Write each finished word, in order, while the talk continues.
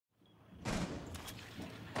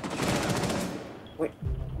Wait.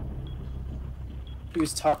 He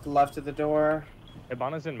was tucked left of the door.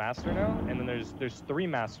 Ibana's in master now, and then there's 3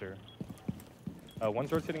 master.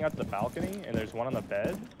 One's rotating out to the balcony, and there's one on the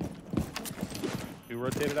bed. 2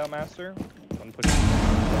 rotated out master. One pushing.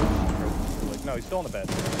 No, he's still on the bed.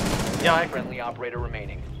 Yeah, I friendly operator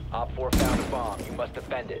remaining. Op 4 found a bomb. You must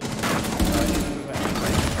defend it.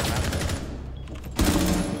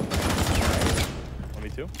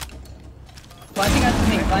 22. Planting out the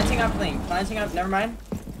blink, planting out blink, planting out. Never mind.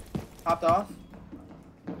 Popped off.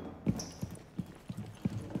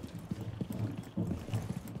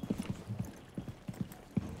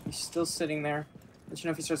 He's still sitting there. Let you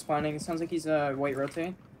know if he starts planting. It sounds like he's white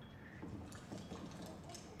rotate.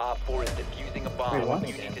 Op 4 is defusing a bomb. Wait, what?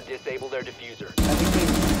 You need to disable their diffuser. I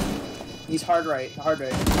think he's hard right, hard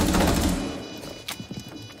right.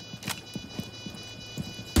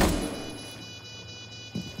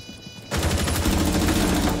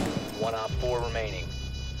 One Op 4 remaining.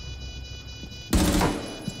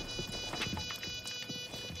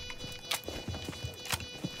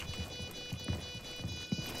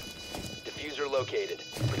 Diffuser located.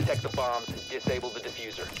 Protect the bombs and disable the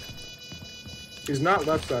diffuser. He's not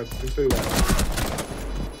left side. He's to the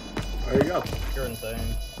left. There you go. You're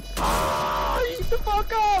insane. Ah, eat the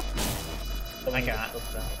fuck up! I got.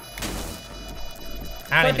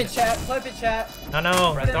 Flip it, chat. Flip it, chat. No,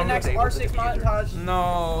 no. Put in the Don't. next R6 montage.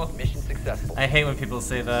 No. Mission successful. I hate when people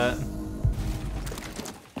say that.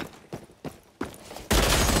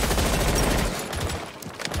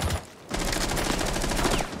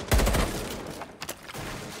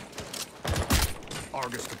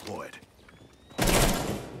 Argus deployed.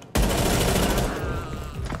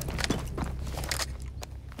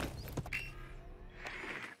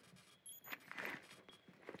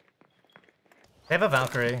 They have a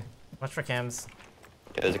Valkyrie. Watch for cams.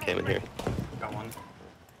 Yeah, there's a cam in here. Got one.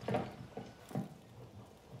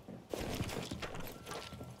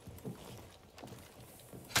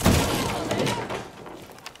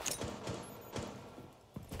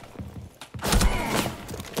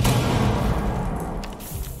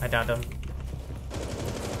 I downed him.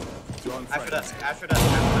 After that, After that.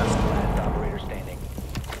 Last operator standing.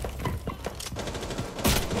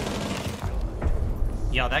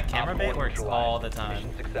 Yo, that camera Op bait 4 works neutralized. all the time.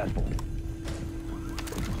 Mission successful.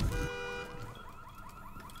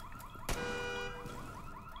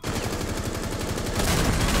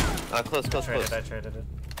 Close, close, close. I traded it.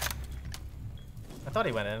 I thought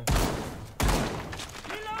he went in.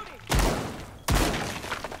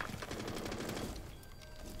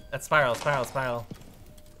 That's spiral.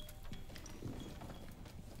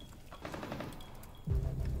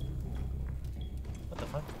 What the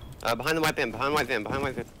fuck? Behind the white van, behind white van.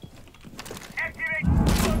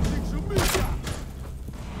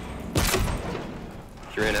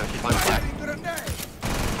 She ran out, she's behind black.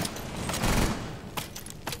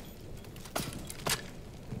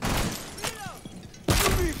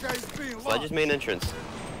 Sledge's main entrance.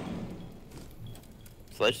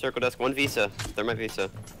 Sledge circle desk, 1 visa. Thermite visa.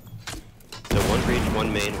 So 1 breach,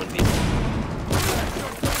 1 main, 1 visa.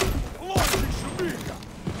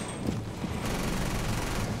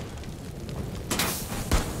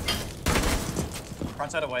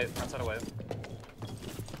 Front side of white.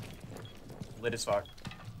 Lit as fuck.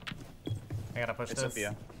 I gotta push It's this.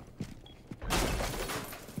 Zofia.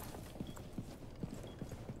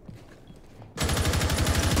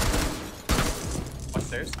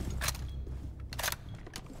 Upstairs.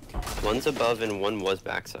 1's above and 1 was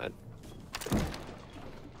backside.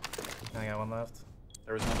 I got 1 left.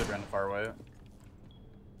 There was another drone far away.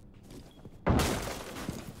 I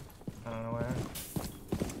don't know where.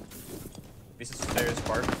 Pieces stairs,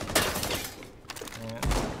 bark. Yeah.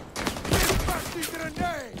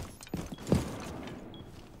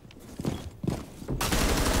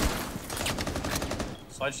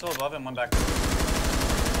 Slide still above and 1 back.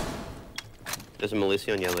 There's a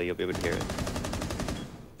Melissa on yellow, you'll be able to hear it.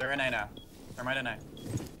 They're in A now. They're right in A.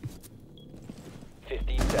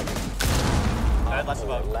 15 seconds. Dead, last Op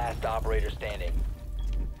 4, above. last operator standing.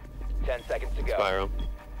 10 seconds to go. Spiral.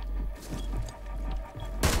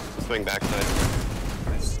 Swing backside.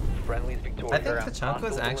 Friendly's victorious. I think the chunk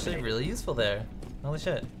was actually really useful there. Holy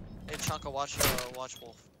shit. Hey Chunka, watch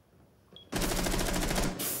Wolf.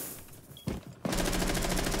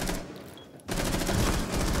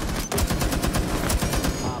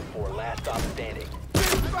 Op 4, last stop standing.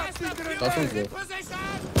 That one's good.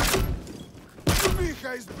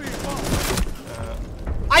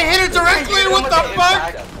 I hit it directly! What the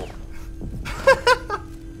fuck?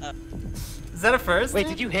 Is that a first? Wait,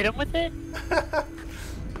 did you hit him with it?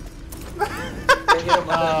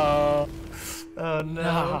 Oh. Oh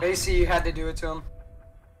no. Basically, you had to do it to him.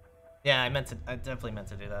 Yeah, I definitely meant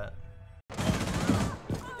to do that.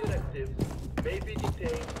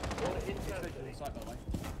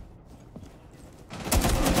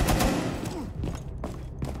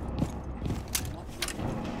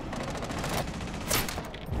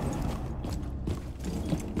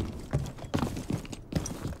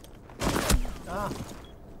 Ah.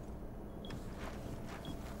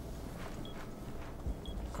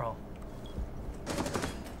 Crawl.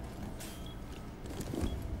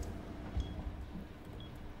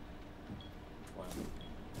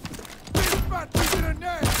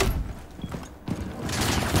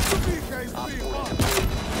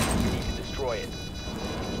 You need to destroy it.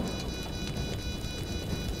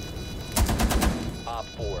 Op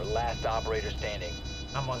 4, last operator standing.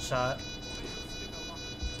 I'm one shot.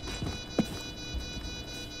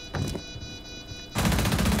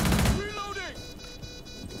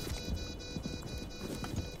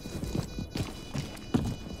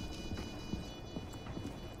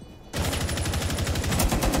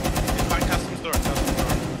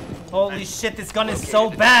 Holy shit, this gun is so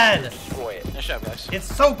bad! Destroy it. Nice job, guys. It's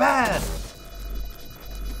so bad!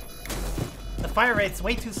 The fire rate's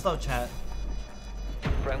way too slow, chat.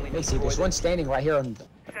 Friendly Basically, there's one standing right here on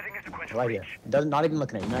right here. Not even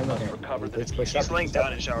looking at you, not even looking at Recover you. the Let's push up. He's laying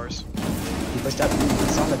down in showers. He pushed up.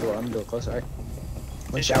 It's on the door close, alright.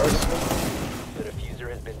 One showers. The diffuser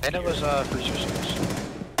has been And it was secured. freezer showers.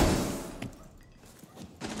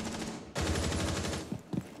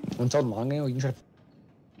 One's on long angle, you can try to...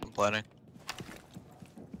 I'm planning.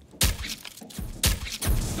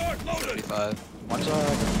 35. One's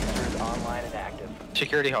Diffuser is online and active.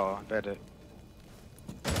 security hall. Bad it.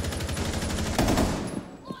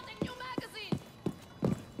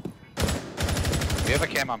 We have a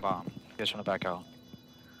cam on bomb. You guys want to back out?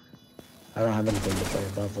 I don't have anything to play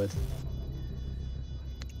above with.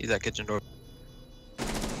 He's at kitchen door.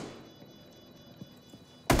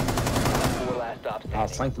 4 last stop I'll standing.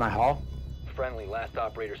 flank my hall. Friendly, last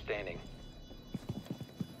operator standing.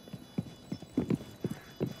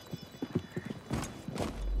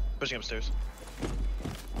 Pushing upstairs.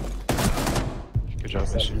 Good job,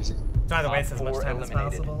 guys. Try to waste as much Op 4 time as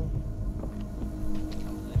eliminated. possible.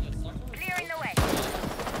 Clearing the way.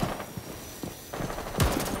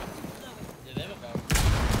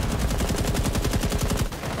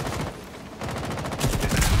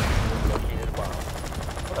 Located a bomb.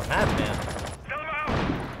 What a madman.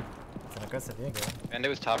 It's an aggressive Jaeger. And it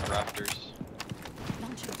was top rafters.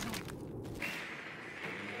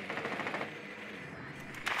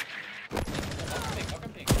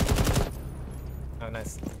 Oh,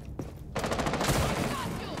 nice.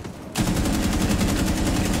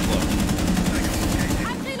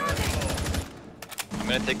 I'm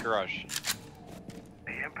gonna take garage.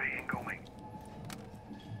 EMP incoming.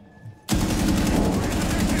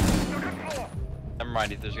 Never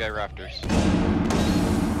mind, there's a guy rafters.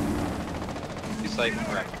 He's like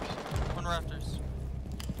rafters. One rafters.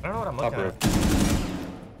 I don't know what I'm looking at.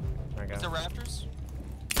 There we Is go. there rafters?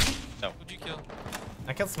 No. Who'd you kill?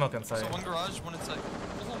 I killed smoke inside. So one garage, one inside.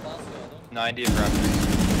 90 of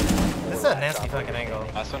rafters. This is a nasty fucking angle.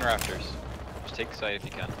 Last one rafters. Just take the site if you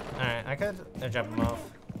can. Alright, I could jump him off.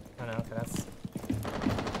 I know, okay, that's...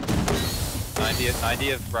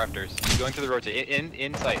 90 of rafters. He's going through the rotate.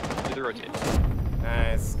 In sight. Through the rotate.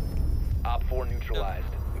 Nice. Op 4 neutralized.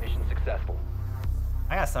 Mission successful.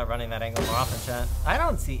 I gotta start running that angle more often, chat. I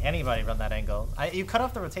don't see anybody run that angle. You cut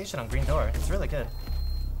off the rotation on green door. It's really good.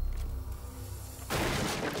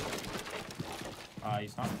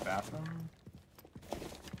 He's not in the bathroom.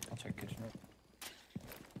 I'll check kitchen.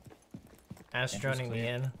 Ash Entrance droning me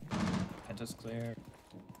clear. in. Penta's clear.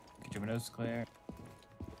 Kitchen window's clear.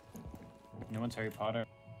 No one's Harry Potter.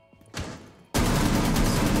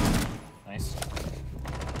 Nice.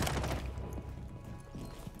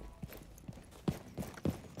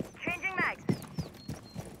 Changing mags.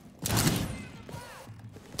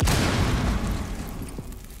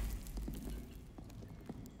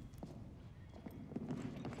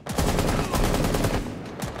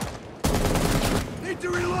 Need to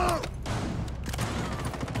reload!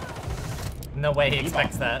 No way he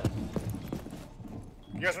expects that.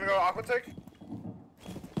 You guys wanna go aqua take?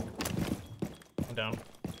 I'm down.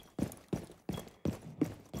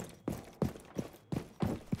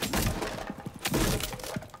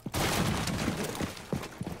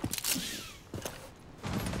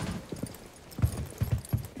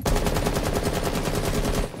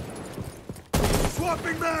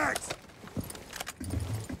 Swapping mags!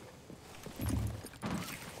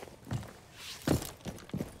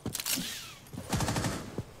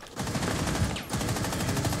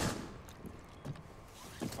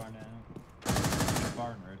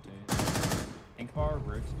 bar,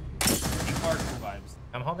 rotate. Pink bar, cool vibes.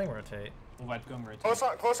 I'm holding rotate. Cool vibes going rotate.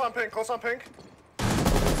 Close on pink, close on pink.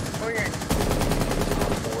 Swinging.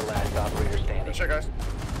 4 last operator standing. Good shit, guys.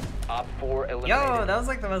 Op 4 eliminated. Yo, that was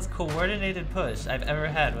like the most coordinated push I've ever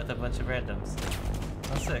had with a bunch of randoms.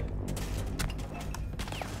 That's sick.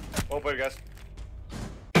 Well played, guys.